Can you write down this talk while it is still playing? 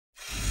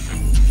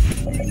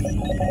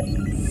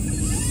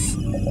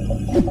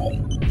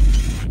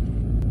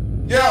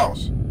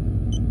Yells.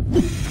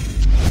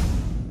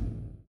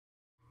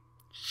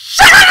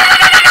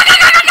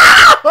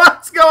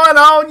 What's going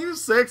on, you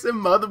sexy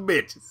mother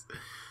bitches?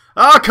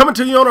 Coming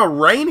to you on a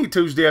rainy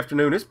Tuesday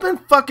afternoon. It's been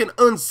fucking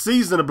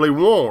unseasonably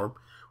warm,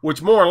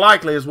 which more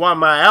likely is why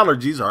my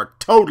allergies are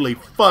totally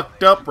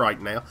fucked up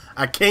right now.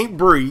 I can't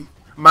breathe.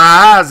 My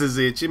eyes is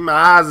itching. My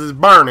eyes is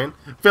burning.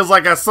 Feels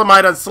like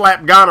somebody done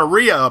slapped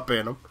gonorrhea up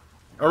in them.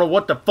 I don't know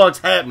what the fuck's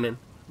happening.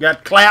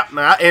 Got clapped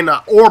in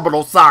the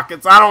orbital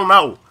sockets. I don't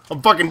know.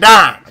 I'm fucking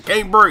dying. I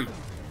can't breathe.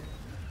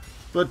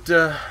 But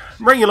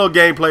bring you a little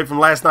gameplay from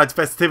last night's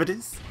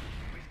festivities.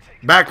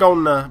 Back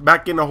in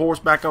the horse,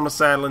 back on the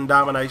saddle in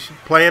domination.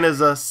 Playing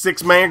as a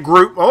 6-man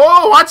group.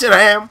 Oh, watch it,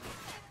 Ham.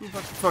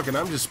 Fucking,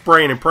 I'm just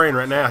spraying and praying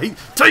right now. He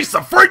tastes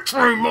the freight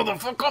train,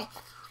 motherfucker.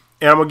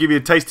 And I'm gonna give you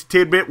a tasty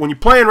tidbit. When you're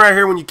playing right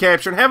here, when you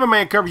capture it, have a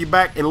man cover your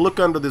back and look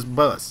under this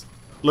bus.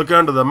 Look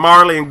under the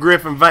Marley and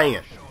Griffin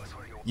van.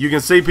 You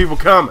can see people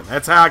coming.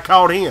 That's how I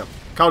caught him.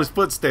 Caught his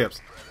footsteps.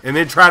 And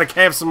then try to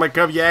have somebody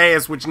cover your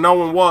ass, which no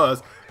one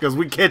was, because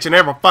we catching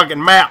every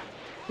fucking map.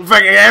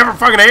 Every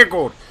fucking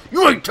headquarters.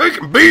 You ain't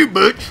taking B,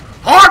 bitch.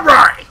 Hard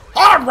right.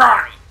 Hard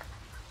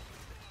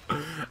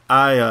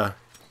right.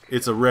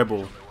 It's a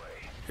rebel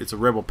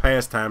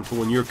pastime for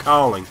when you're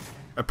calling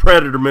a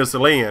predator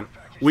missile in.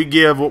 We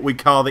give what we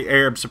call the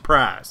Arab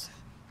surprise.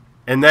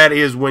 And that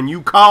is when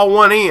you call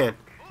one in,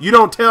 you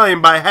don't tell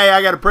anybody, hey,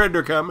 I got a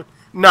predator coming.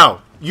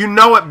 No, you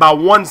know it by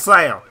one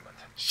sound.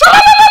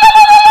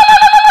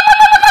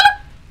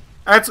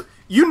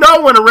 You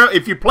know when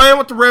if you're playing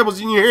with the rebels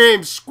and you hear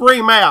him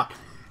scream out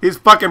his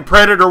fucking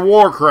predator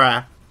war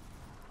cry,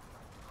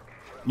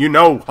 you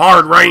know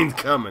hard rain's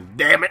coming,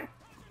 damn it.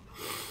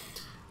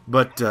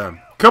 But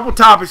couple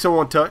topics I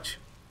want to touch.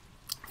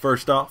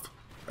 First off,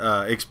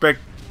 expect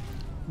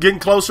getting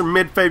closer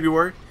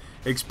mid-February.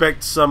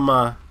 Expect some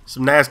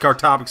NASCAR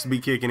topics to be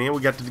kicking in.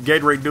 We got the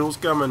Gatorade duels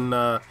coming.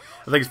 I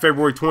think it's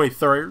February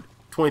 23rd.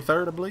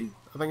 23rd, I believe.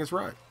 I think it's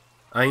right.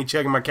 I ain't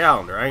checking my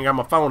calendar. I ain't got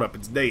my phone up.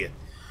 It's dead.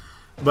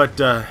 But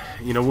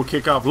you know, we'll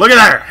kick off. Look at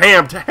that.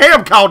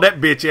 Ham called that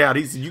bitch out.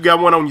 He said, "You got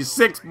one on your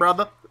 6th,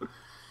 brother."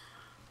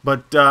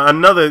 But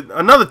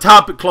another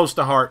topic close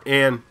to heart,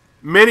 and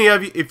many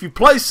of you, if you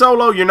play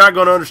solo, you're not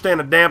going to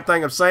understand a damn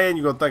thing I'm saying.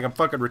 You're going to think I'm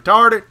fucking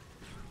retarded.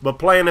 But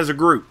playing as a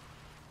group,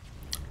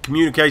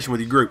 communication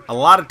with your group, a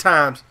lot of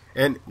times,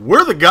 and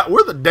we're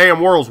the damn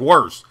world's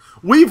worst.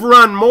 We've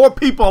run more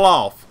people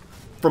off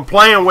from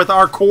playing with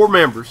our core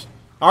members,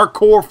 our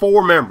core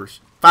 4 members,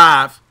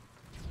 5.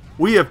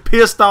 We have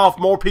pissed off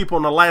more people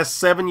in the last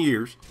 7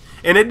 years.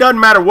 And it doesn't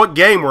matter what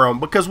game we're on,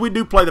 because we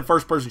do play the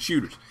first-person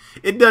shooters.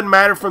 It doesn't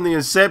matter from the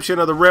inception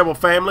of the Rebel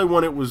family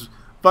when it was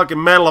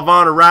fucking Medal of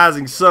Honor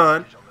Rising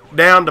Sun,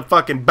 down to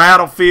fucking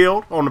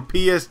Battlefield on the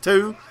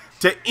PS2,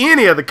 to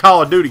any of the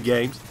Call of Duty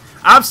games.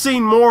 I've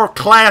seen more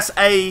Class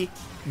A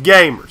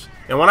gamers.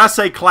 And when I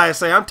say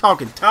Class A, I'm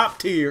talking top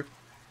tier,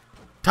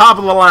 top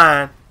of the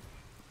line,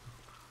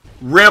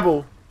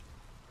 Rebel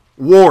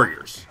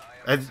warriors.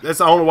 That's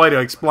the only way to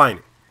explain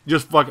it.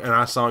 Just fucking, and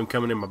I saw him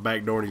coming in my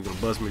back door and he's going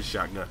to bust me with a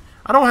shotgun.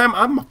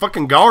 I'm my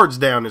fucking guards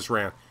down this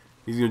round.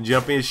 He's going to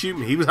jump in and shoot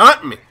me. He was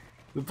hunting me.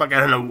 Fucking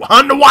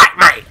hunting a white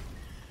man.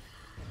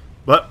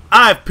 But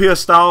I've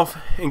pissed off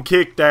and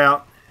kicked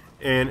out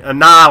and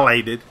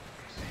annihilated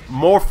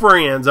more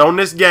friends on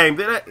this game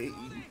that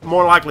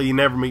more likely you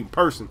never meet in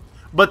person.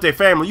 But their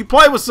family. You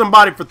play with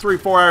somebody for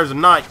 3-4 hours a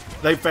night,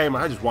 they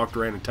family. I just walked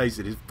around and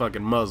tasted his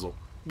fucking muzzle.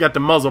 Got the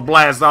muzzle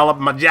blast all up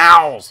in my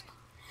jowls.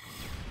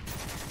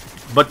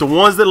 But the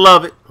ones that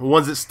love it, the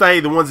ones that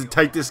stay, the ones that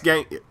take this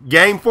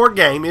game for a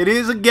game. It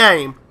is a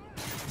game,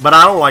 but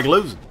I don't like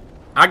losing.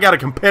 I got a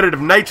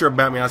competitive nature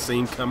about me. I see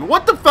him coming.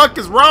 What the fuck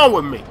is wrong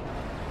with me?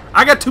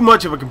 I got too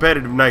much of a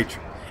competitive nature.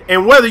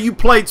 And whether you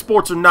played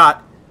sports or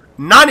not,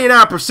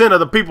 99% of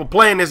the people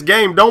playing this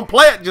game don't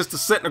play it just to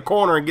sit in a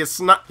corner and get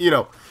 3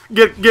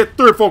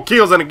 or 4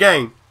 kills in a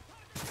game.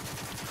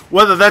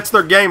 Whether that's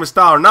their game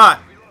style or not,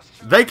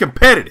 they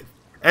competitive.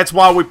 That's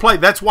why we play.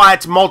 That's why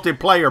it's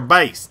multiplayer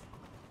based.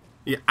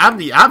 Yeah, I'll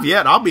be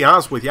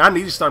honest with you, I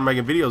need to start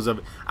making videos of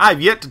it.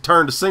 I've yet to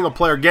turn to single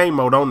player game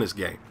mode on this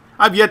game.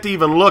 I've yet to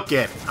even look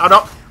at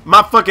it.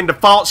 My fucking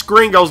default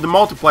screen goes to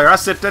multiplayer. I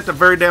set that the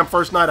very damn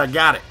first night I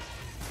got it.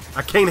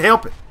 I can't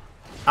help it.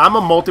 I'm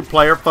a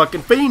multiplayer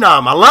fucking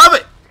phenom. I love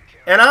it.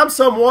 And I'm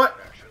somewhat,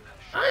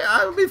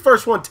 I'll be the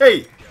first one to tell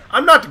you,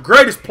 I'm not the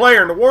greatest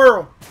player in the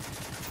world,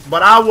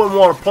 but I wouldn't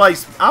want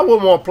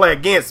to play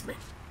against me.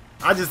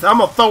 I'm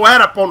gonna throw that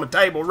up on the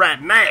table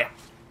right now.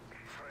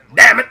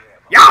 Damn it.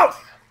 Yo!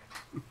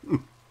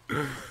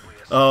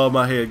 Oh,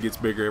 my head gets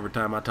bigger every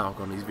time I talk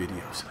on these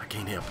videos. I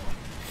can't help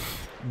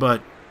it.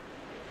 But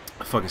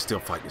I fucking still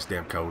fight this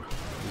damn cold.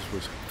 I just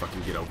wish I could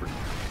fucking get over it.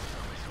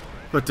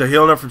 But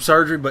healing up from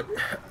surgery. But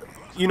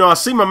you know, I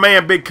see my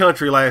man Big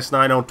Country last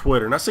night on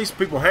Twitter, and I see some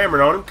people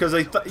hammering on him because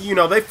they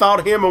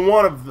thought him and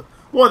one of the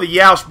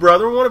Yoush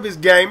brother, one of his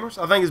gamers.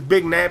 I think it's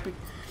Big Nappy.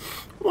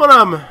 One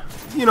of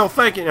them,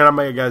 thinking, and I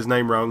may have got his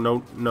name wrong.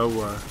 No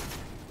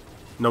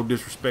No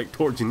disrespect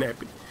towards you,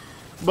 Nappy.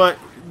 But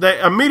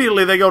they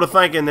immediately they go to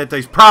thinking that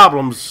there's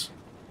problems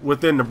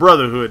within the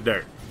Brotherhood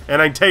there.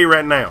 And I can tell you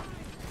right now,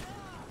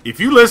 if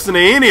you listen to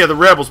any of the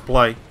Rebels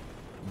play,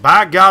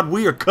 by God,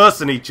 we are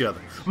cussing each other.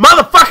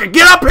 Motherfucker,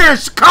 get up here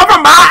and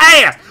cover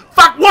my ass!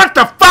 Fuck, what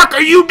the fuck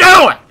are you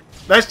doing?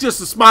 That's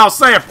just a small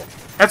sample.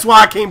 That's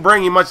why I can't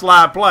bring you much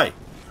live play.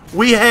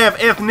 We have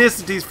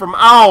ethnicities from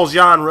all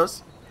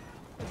genres,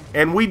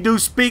 and we do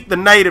speak the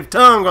native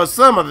tongue of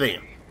some of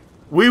them.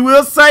 We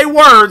will say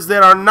words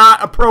that are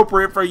not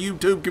appropriate for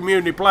YouTube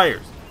community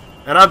players.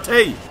 And I'll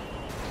tell you,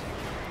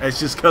 that's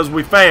just because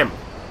we family.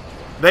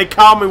 They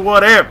call me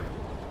whatever.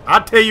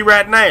 I'll tell you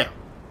right now.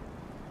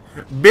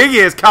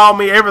 Biggie has called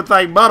me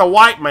everything but a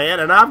white man,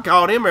 and I've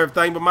called him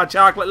everything but my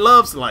chocolate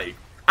love slave.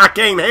 I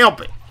can't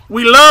help it.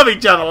 We love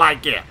each other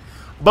like that.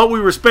 But we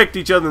respect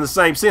each other in the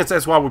same sense.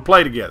 That's why we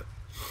play together.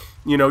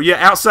 You know, yeah,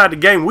 outside the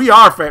game, we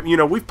are family. You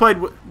know, we've played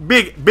with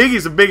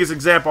Biggie's the biggest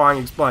example I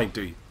can explain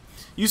to you.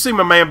 You see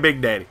my man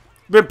Big Daddy.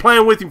 Been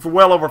playing with him for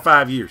well over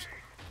 5 years.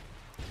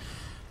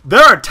 There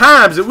are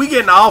times that we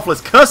get in an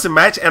awfulest cussing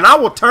match, and I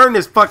will turn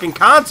this fucking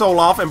console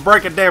off and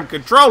break a damn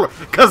controller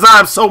because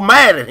I'm so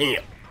mad at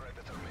him.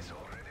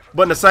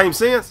 But in the same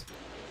sense,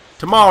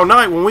 tomorrow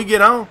night when we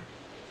get on,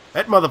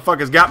 that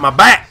motherfucker's got my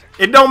back.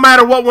 It don't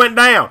matter what went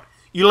down.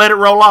 You let it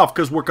roll off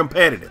because we're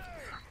competitive.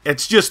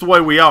 It's just the way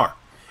we are.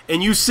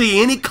 And you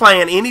see any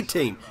clan, any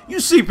team, you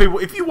see people,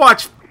 if you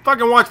watch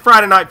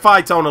Friday Night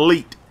Fights on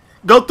Elite,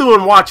 go through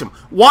and watch them.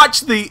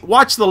 Watch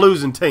the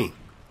losing team.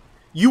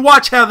 You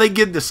watch how they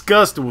get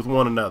disgusted with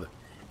one another.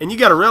 And you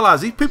got to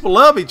realize these people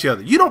love each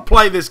other. You don't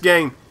play this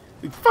game.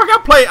 Fuck,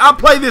 I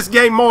play this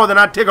game more than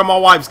I tickle my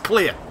wife's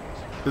clit.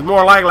 It's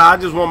more likely I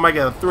just want to make it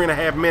a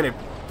 3.5 minute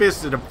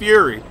fist of the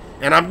fury,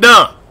 and I'm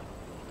done.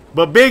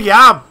 But Biggie,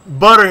 I'll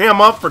butter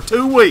him up for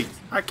 2 weeks.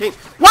 I can't.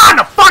 Why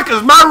the fuck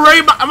is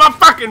my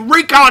fucking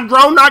recon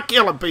drone not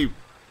killing people?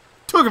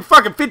 Took a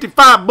fucking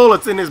 55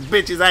 bullets in this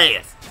bitch's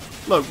ass.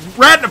 Look,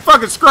 right in the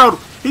fucking scrotum.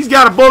 He's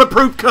got a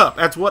bulletproof cup.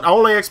 That's what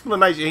only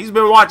explanation. He's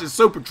been watching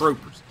Super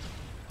Troopers.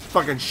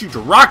 Fucking shoot a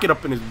rocket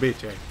up in his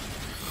bitch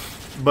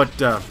ass.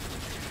 But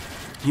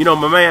you know,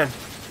 my man,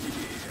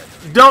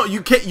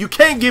 you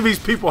can't give these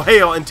people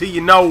hell until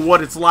you know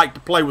what it's like to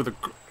play with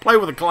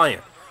a clan.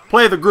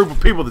 Play with a group of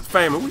people that's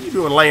family. What you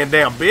doing laying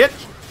down, bitch?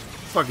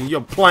 Fucking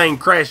your plane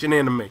crashing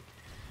into me.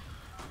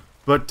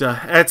 But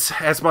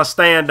that's my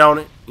stand on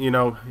it. You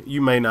know,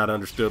 you may not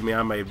understood me.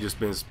 I may have just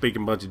been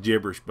speaking a bunch of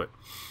gibberish, but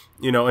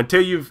you know,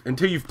 until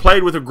you've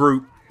played with a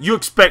group, you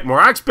expect more.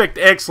 I expect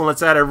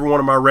excellence out of every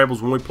one of my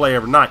rebels when we play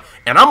every night.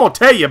 And I'm gonna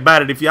tell you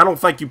about it if I don't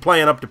think you're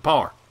playing up to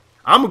par.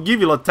 I'm gonna give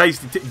you a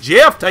taste.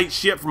 Jeff takes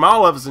shit from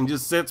all of us and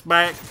just sits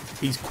back.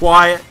 He's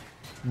quiet,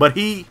 but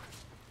I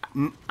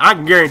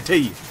can guarantee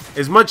you,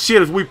 as much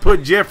shit as we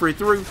put Jeffrey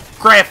through,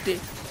 Crafty,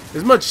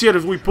 as much shit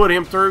as we put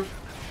him through,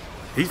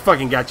 he's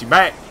fucking got you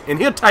back. And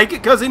he'll take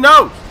it because he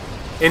knows.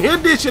 And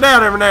he'll dish it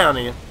out every now and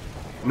then.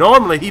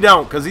 Normally he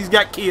don't because he's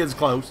got kids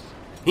close.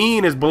 He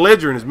ain't as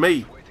belligerent as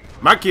me.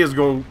 My kids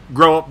going to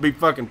grow up and be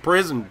fucking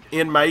prison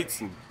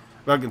inmates and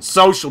fucking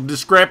social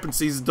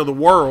discrepancies to the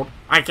world.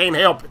 I can't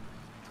help it.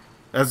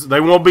 They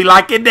won't be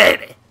like your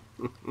daddy.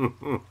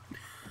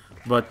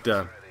 But,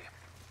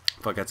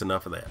 fuck, that's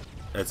enough of that.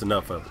 That's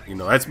enough of it. You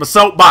know, that's my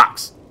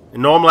soapbox.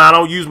 And normally I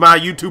don't use my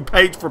YouTube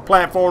page for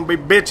platform to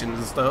be bitching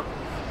and stuff.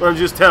 But I'm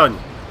just telling you.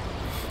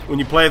 When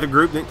you play the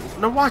group,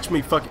 now watch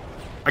me fucking.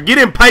 I get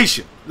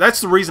impatient.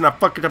 That's the reason I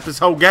fucked up this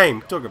whole game.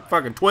 It took a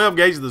fucking 12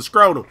 gauge of the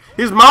scrotum.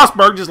 His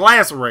Mossberg just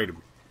lacerated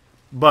me.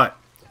 But,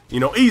 you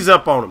know, ease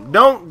up on him.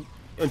 Don't,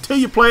 until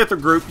you play with the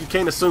group, you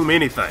can't assume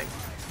anything.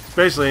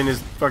 Especially in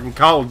this fucking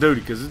Call of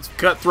Duty, because it's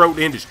cutthroat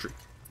industry.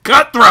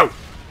 Cutthroat!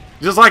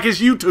 Just like his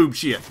YouTube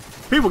shit.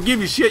 People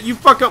give you shit, you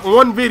fuck up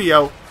one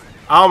video,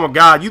 oh my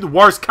God, you the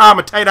worst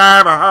commentator I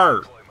ever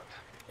heard.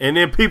 And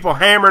then people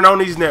hammering on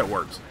these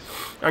networks.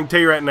 I can tell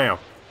you right now,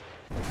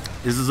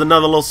 this is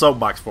another little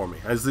soapbox for me.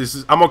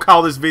 I'm gonna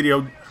call this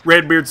video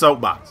Redbeard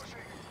Soapbox.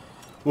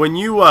 When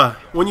you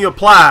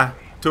apply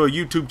to a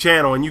YouTube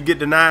channel and you get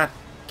denied,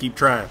 keep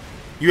trying.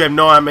 You have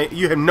no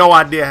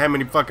idea how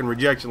many fucking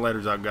rejection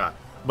letters I've got.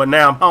 But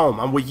now I'm home.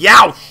 I'm with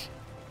Yaush,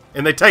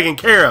 and they're taking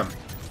care of me,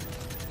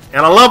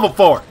 and I love them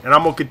for it. And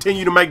I'm gonna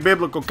continue to make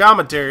biblical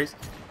commentaries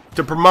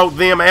to promote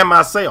them and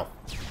myself.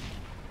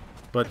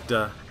 But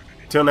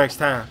till next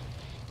time,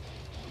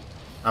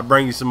 I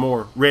bring you some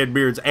more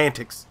Redbeard's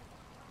antics.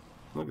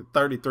 Look at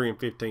 33 and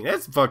 15.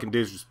 That's fucking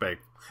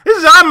disrespectful.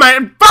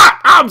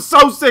 Fuck! I'm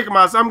so sick of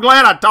myself. I'm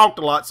glad I talked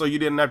a lot so you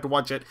didn't have to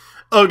watch that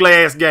ugly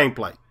ass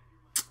gameplay.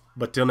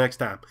 But till next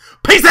time,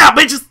 peace out,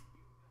 bitches!